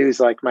my news,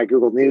 like my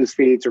Google News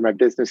feeds or my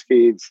business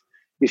feeds.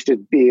 used to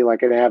be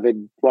like an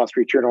avid Wall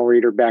Street Journal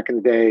reader back in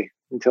the day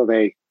until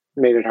they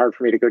made it hard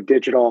for me to go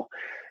digital.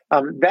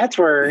 That's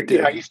where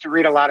I used to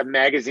read a lot of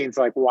magazines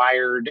like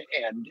Wired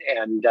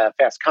and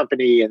Fast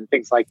Company and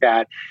things like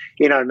that.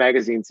 In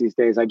magazines these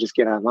days, I just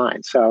get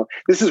online. So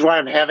this is why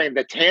I'm having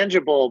the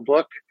tangible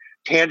book,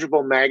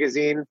 tangible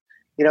magazine.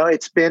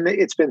 It's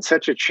been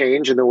such a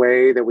change in the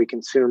way that we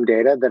consume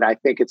data that I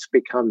think it's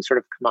become sort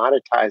of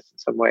commoditized in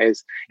some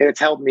ways. And it's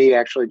helped me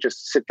actually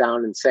just sit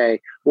down and say,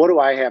 what do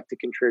I have to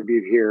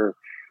contribute here?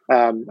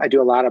 I do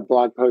a lot of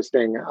blog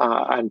posting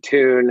on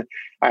Tune.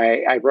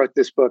 I wrote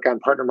this book on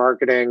partner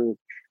marketing,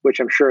 which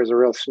I'm sure is a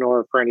real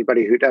snore for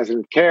anybody who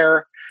doesn't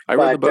care. I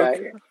read the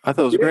book. I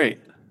thought it was great.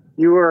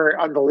 You were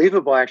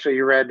unbelievable. Actually,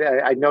 you read.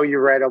 I know you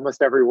read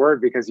almost every word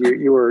because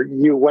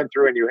you went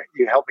through and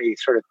you helped me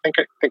sort of think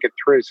it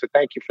through. So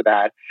thank you for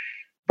that.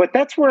 But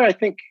that's where I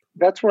think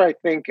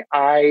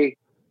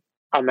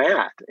I'm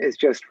at, is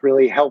just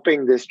really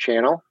helping this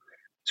channel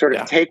sort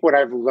of take what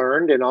I've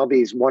learned in all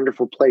these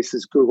wonderful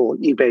places, Google,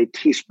 eBay,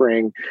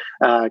 Teespring,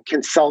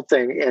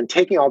 consulting, and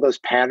taking all those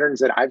patterns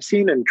that I've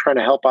seen and trying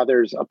to help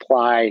others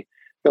apply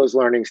those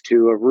learnings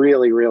to a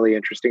really, really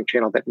interesting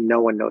channel that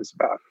no one knows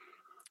about.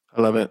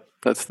 I love it.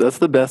 That's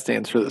the best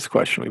answer to this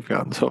question we've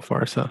gotten so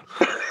far. So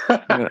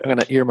I'm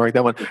gonna earmark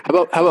that one.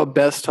 How about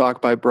best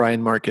talk by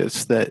Brian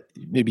Marcus that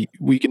maybe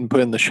we can put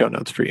in the show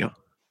notes for you?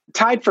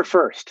 Tied for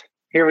first.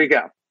 Here we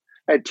go.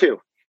 I had two.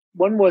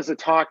 One was a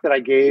talk that I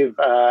gave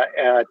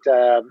at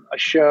a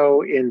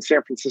show in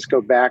San Francisco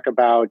back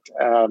about,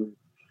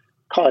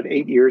 call it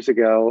 8 years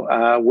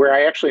ago, where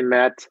I actually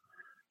met,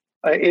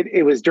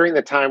 it was during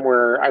the time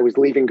where I was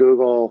leaving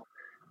Google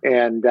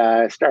and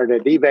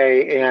started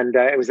eBay. And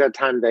it was that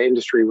time the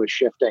industry was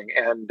shifting.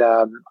 And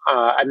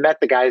I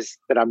met the guys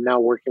that I'm now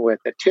working with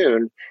at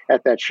Tune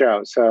at that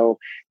show. So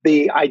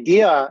the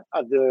idea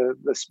of the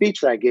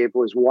speech that I gave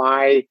was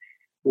why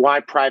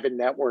private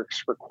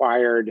networks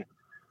required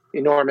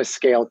enormous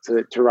scale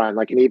to run,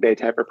 like an eBay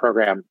type of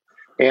program.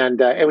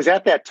 And it was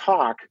at that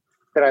talk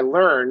that I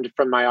learned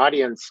from my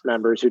audience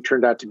members, who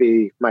turned out to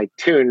be my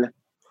Tune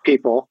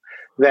people,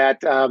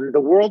 that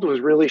the world was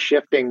really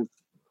shifting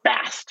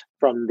fast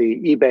from the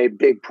eBay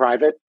big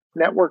private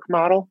network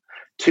model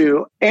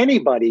to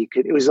anybody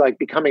could. It was like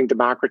becoming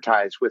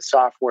democratized with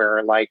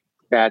software like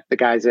that the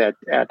guys at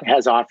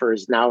Has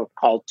Offers, now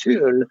called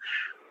Tune,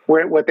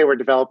 what they were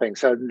developing.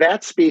 So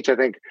that speech, I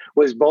think,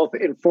 was both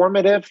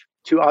informative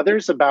to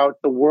others about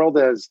the world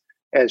as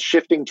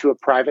shifting to a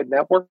private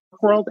network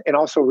world, and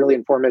also really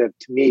informative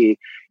to me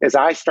as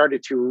I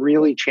started to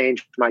really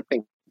change my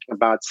thinking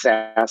about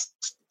SaaS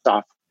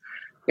stuff.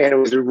 And it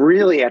was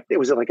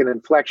like an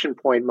inflection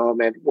point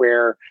moment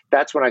where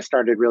that's when I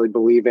started really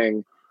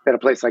believing that a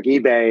place like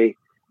eBay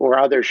or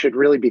others should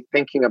really be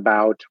thinking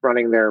about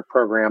running their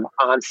program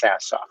on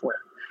SaaS software.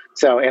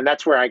 So, and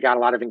that's where I got a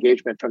lot of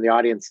engagement from the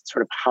audience,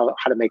 sort of how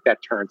to make that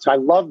turn. So I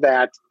love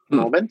that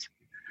moment.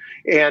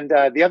 And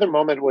the other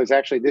moment was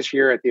actually this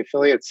year at the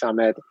Affiliate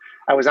Summit.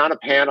 I was on a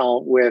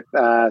panel with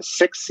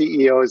 6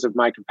 CEOs of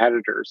my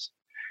competitors.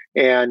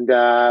 And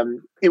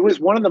it was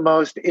one of the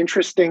most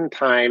interesting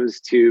times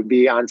to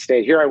be on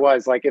stage. Here I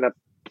was, like, in a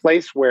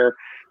place where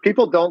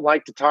people don't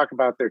like to talk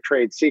about their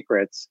trade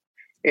secrets.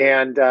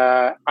 And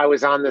I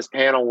was on this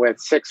panel with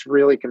 6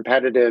 really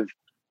competitive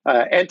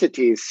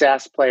entities,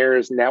 SaaS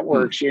players,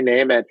 networks, you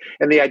name it.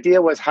 And the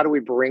idea was, how do we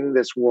bring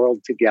this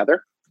world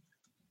together?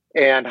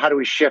 And how do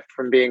we shift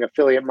from being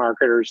affiliate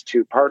marketers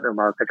to partner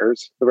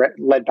marketers,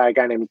 led by a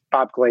guy named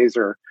Bob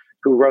Glazer,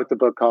 who wrote the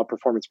book called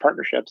Performance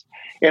Partnerships.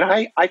 And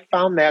I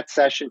found that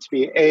session to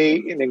be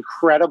an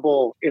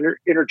incredible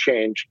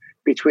interchange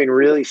between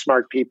really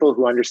smart people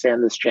who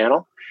understand this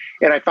channel.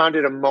 And I found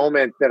it a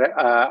moment that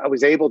I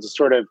was able to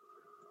sort of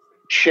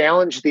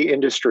challenge the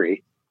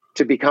industry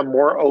to become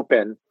more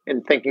open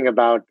in thinking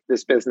about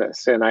this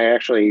business. And I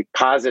actually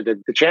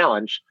posited the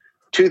challenge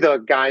to the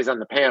guys on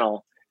the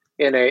panel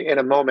in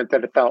a moment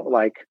that it felt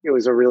like it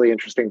was a really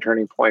interesting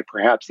turning point,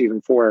 perhaps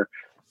even for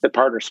the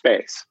partner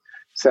space.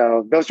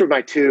 So those were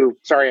my two.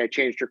 Sorry, I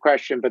changed your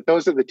question, but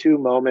those are the 2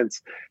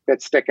 moments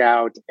that stick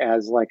out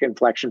as like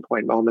inflection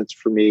point moments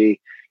for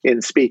me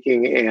in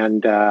speaking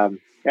and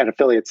at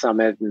Affiliate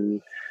Summit and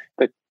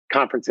the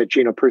conference that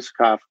Gino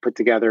Prusikoff put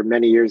together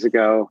many years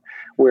ago,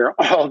 where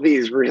all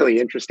these really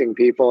interesting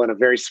people in a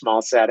very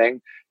small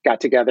setting got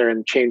together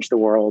and changed the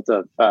world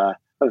of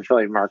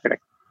affiliate marketing.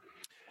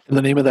 And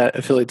the name of that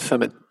Affiliate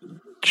Summit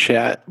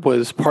chat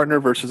was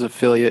Partner versus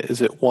Affiliate. Is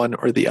it one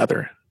or the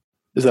other?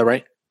 Is that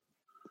right?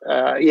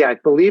 Yeah, I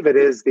believe it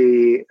is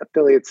the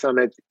Affiliate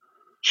Summit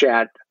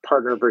chat,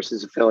 Partner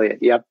versus Affiliate.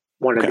 Yep.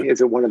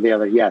 Is it one or the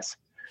other? Yes.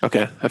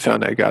 Okay. I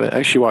found it. I got it. I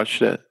actually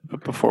watched it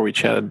before we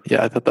chatted.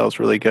 Yeah, I thought that was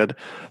really good.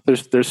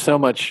 There's so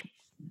much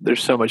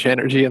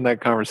energy in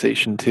that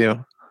conversation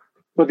too.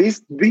 Well,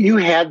 you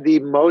had the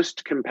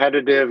most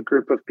competitive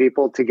group of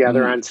people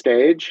together on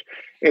stage.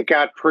 It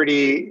got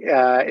pretty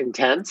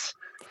intense.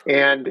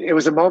 And it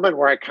was a moment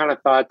where I kind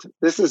of thought,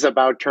 this is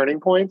about turning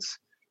points.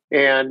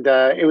 And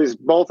it was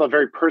both a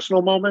very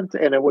personal moment,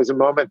 and it was a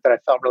moment that I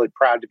felt really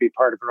proud to be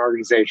part of an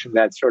organization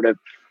that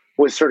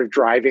was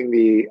driving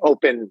the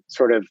open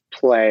sort of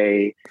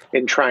play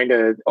in trying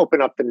to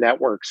open up the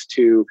networks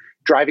to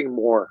driving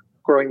more,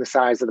 growing the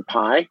size of the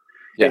pie,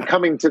 and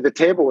coming to the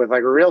table with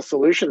like a real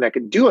solution that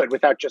could do it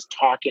without just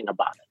talking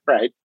about it,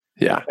 right?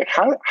 Yeah. Like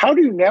how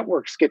do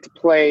networks get to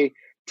play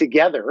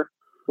together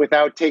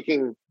without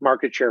taking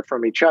market share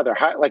from each other?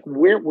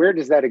 Where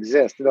does that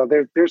exist?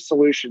 There's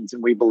solutions,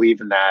 and we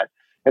believe in that,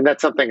 and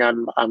that's something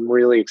I'm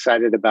really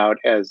excited about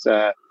as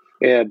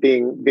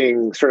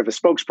being sort of a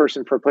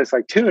spokesperson for a place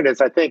like Tune.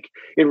 Is I think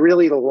it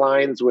really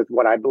aligns with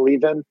what I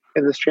believe in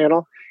this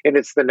channel, and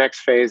it's the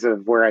next phase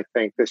of where I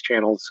think this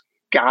channel's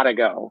got to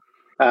go.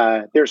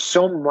 There's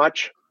so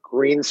much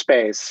green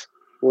space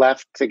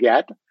left to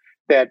get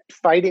that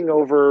fighting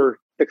over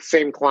the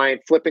same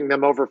client, flipping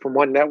them over from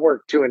one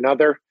network to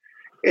another,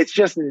 it's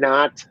just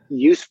not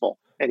useful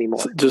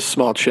anymore. Just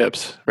small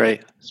chips,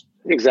 right?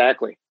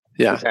 Exactly.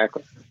 Yeah.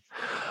 Exactly.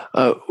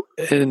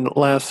 And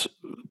last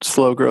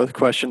slow growth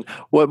question,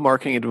 what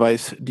marketing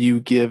advice do you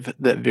give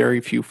that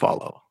very few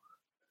follow?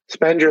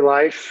 Spend your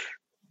life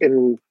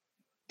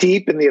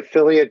deep in the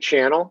affiliate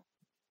channel.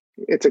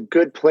 It's a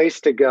good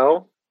place to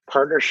go.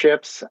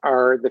 Partnerships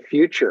are the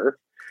future.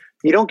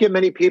 You don't get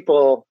many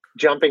people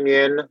jumping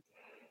in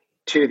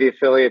to the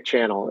affiliate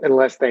channel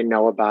unless they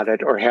know about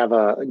it or have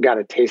got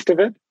a taste of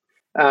it.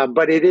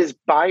 But it is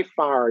by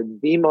far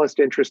the most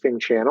interesting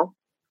channel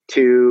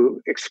to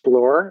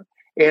explore.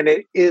 And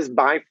it is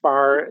by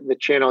far the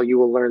channel you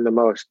will learn the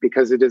most,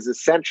 because it is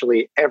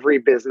essentially every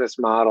business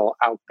model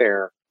out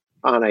there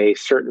on a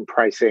certain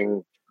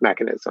pricing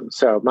mechanism.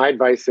 So my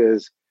advice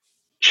is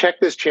check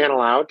this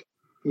channel out.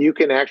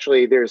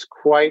 There's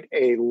quite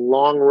a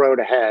long road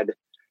ahead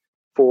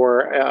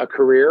for a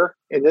career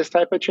in this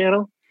type of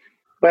channel,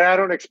 but I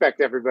don't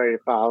expect everybody to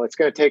follow. It's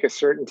going to take a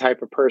certain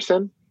type of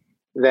person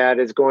that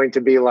is going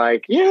to be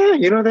like, yeah,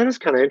 that is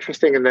kind of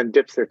interesting, and then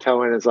dips their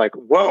toe in and is like,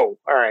 whoa,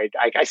 all right,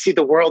 I see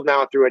the world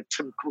now through a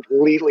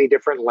completely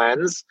different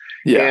lens.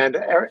 Yeah. And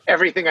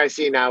everything I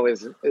see now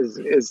is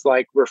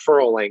like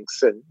referral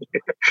links and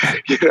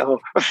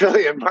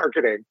affiliate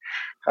marketing.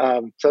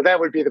 So that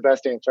would be the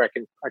best answer I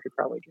could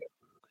probably give.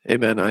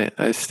 Amen.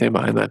 I stand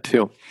behind that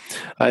too.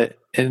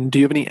 And do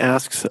you have any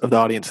asks of the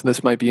audience? And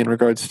this might be in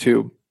regards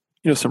to,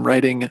 some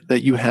writing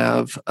that you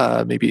have,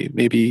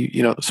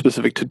 maybe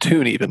specific to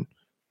Tune even.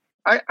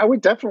 I would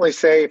definitely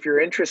say if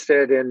you're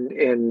interested in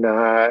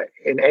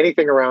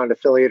anything around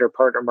affiliate or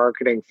partner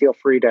marketing, feel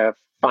free to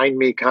find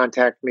me,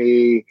 contact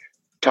me,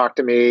 talk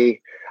to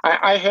me.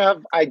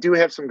 I do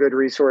have some good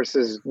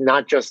resources,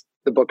 not just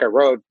the book I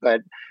wrote,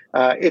 but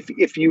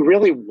if you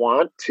really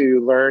want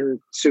to learn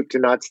soup to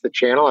nuts the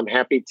channel, I'm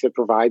happy to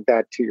provide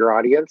that to your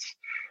audience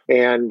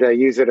and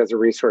use it as a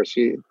resource.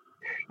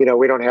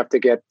 We don't have to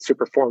get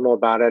super formal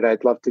about it.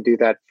 I'd love to do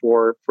that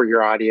for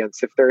your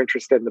audience. If they're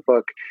interested in the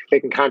book, they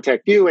can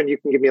contact you, and you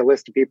can give me a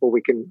list of people.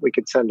 We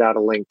could send out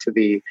a link to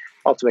the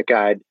Ultimate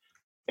Guide.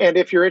 And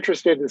if you're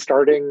interested in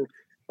starting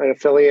an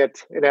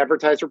affiliate and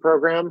advertiser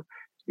program,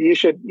 you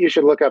should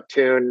look up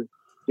Tune.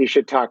 You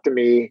should talk to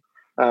me.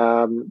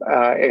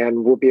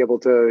 And we'll be able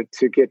to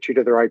get you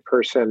to the right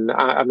person.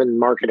 I'm in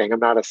marketing. I'm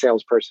not a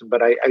salesperson,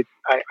 but I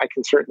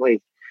can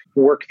certainly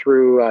work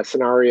through a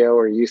scenario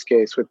or use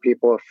case with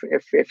people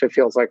if it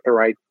feels like the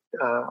right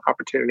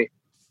opportunity.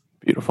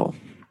 Beautiful.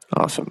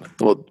 Awesome.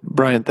 Well,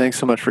 Brian, thanks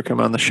so much for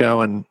coming on the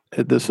show. And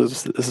this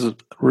is a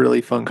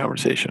really fun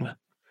conversation.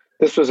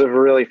 This was a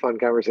really fun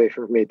conversation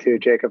for me too,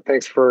 Jacob.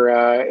 Thanks for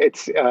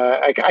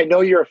I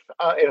know you're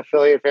an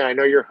affiliate fan. I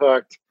know you're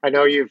hooked. I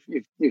know you've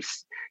seen.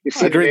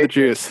 I drink the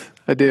juice.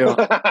 I do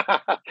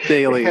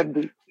daily.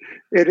 And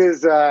it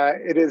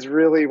is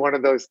really one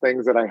of those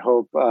things that I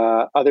hope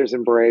others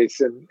embrace,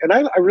 and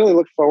I really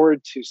look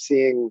forward to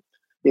seeing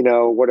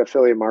what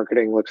affiliate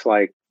marketing looks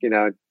like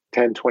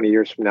 10, 20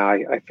 years from now.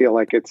 I feel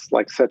like it's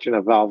like such an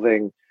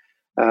evolving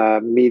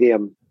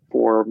medium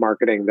for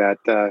marketing that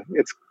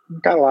it's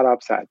got a lot of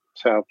upside.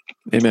 So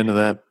amen to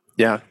that.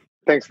 Yeah.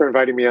 Thanks for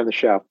inviting me on the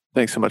show.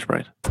 Thanks so much,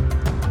 Brian.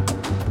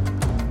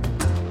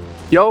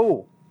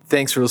 Yo,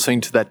 thanks for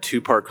listening to that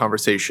 2-part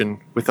conversation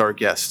with our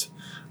guest.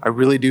 I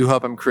really do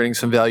hope I'm creating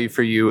some value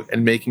for you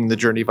and making the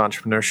journey of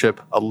entrepreneurship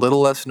a little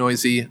less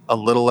noisy, a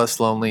little less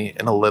lonely,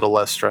 and a little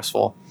less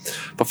stressful.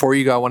 Before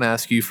you go, I want to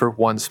ask you for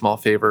one small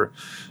favor.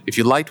 If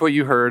you liked what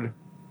you heard,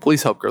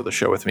 please help grow the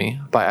show with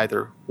me by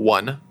either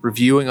 1,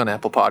 reviewing on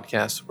Apple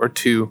Podcasts, or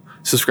 2,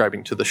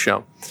 subscribing to the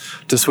show.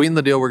 To sweeten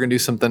the deal, we're going to do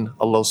something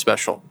a little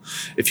special.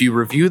 If you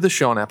review the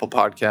show on Apple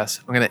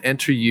Podcasts, I'm going to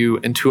enter you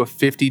into a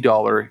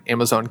 $50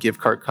 Amazon gift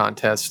card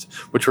contest,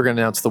 which we're going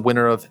to announce the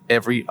winner of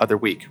every other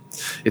week.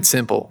 It's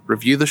simple.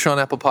 Review the show on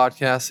Apple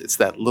Podcasts. It's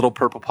that little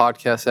purple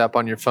podcast app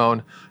on your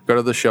phone. Go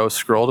to the show,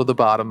 scroll to the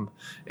bottom,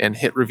 and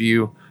hit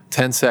review.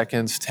 10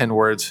 seconds, 10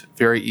 words,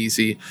 very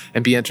easy,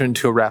 and be entered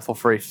into a raffle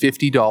for a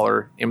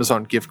 $50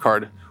 Amazon gift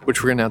card,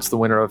 which we're going to announce the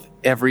winner of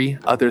every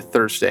other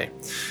Thursday.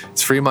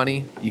 It's free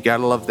money. You got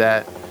to love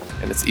that,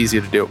 and it's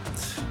easy to do.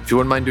 If If you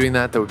wouldn't mind doing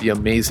that, that would be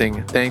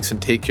amazing. Thanks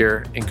and take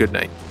care and good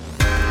night.